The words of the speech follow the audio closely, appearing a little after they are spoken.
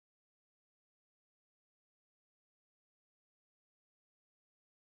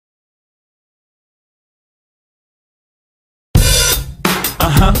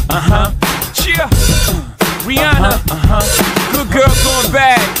Yeah. Rihanna. Good girl going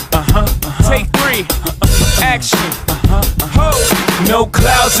bad. Take 3. Action. Ho. No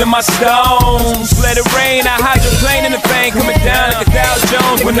clouds in my stones. Let it rain. I hydroplane in the thing coming down like a Dow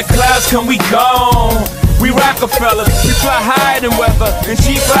Jones. When the clouds come, we gone. We Roc-A-Fella, we fly higher than weather, and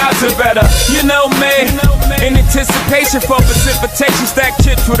G5s are better. You know me, in anticipation for precipitation, stack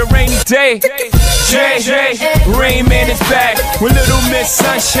chips with a rainy day. J, Rain Man is back with Little Miss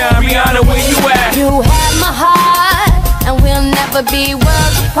Sunshine. Rihanna, where you at? You have my heart, and we'll never be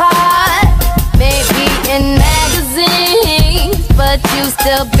worlds apart. Maybe in magazines, but you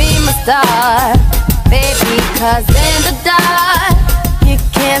still be my star. Baby, 'cause in the dark, you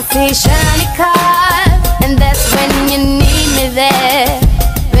can't see shiny cars. And that's when you need me there.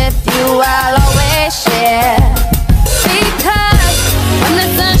 With you I'll always share. Because when the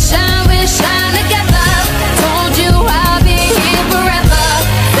sun shines, we shine together. Told you I'll be here forever.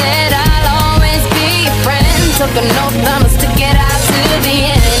 Said I'll always be your friend. Took an oath, I must stick it out to the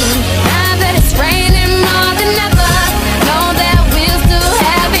end. Now that it's raining more than ever, know that we'll still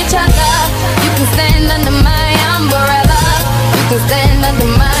have each other. You can stand under my umbrella. You can stand under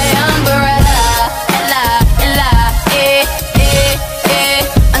my umbrella.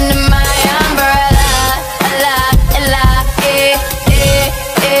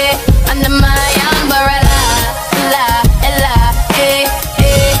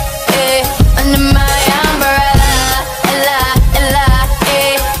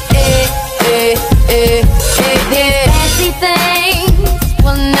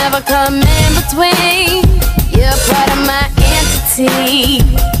 Come in between. You're part of my entity,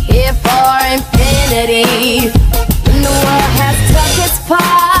 here for infinity. When the world has struck its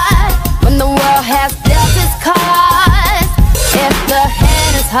part, when the world has dealt its cards, if the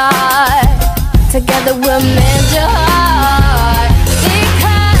hand is hard, together we'll mend your heart.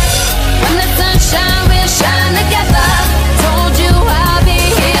 Because when the sun shines, we'll shine together. Told you I'll be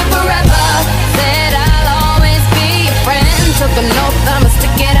here forever. Said I'll always be your friend. Took an oath, I'ma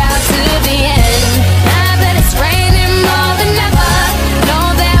stick it out to the end. Now that it's raining more than ever, know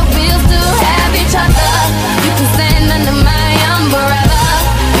that we'll still have each other. You can stand under my umbrella.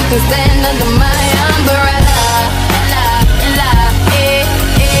 You can stand under my umbrella.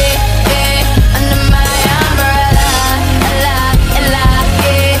 Under my umbrella.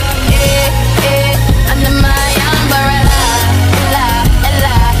 Under my umbrella.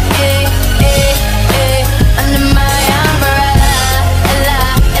 Under my umbrella.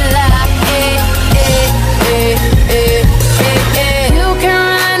 You can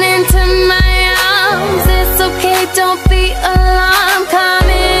run into my arms. It's okay, don't be alarmed. Come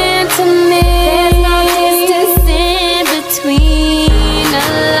into me. There's no distance in between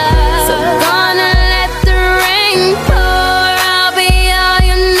our love. So gonna let the rain pour. I'll be all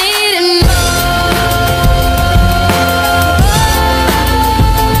you need and more.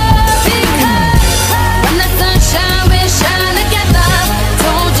 Because when the sun shines, we shine together.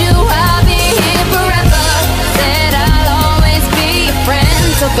 Told you I'll be here forever. Said I'll always be your friend.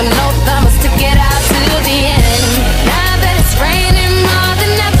 Took an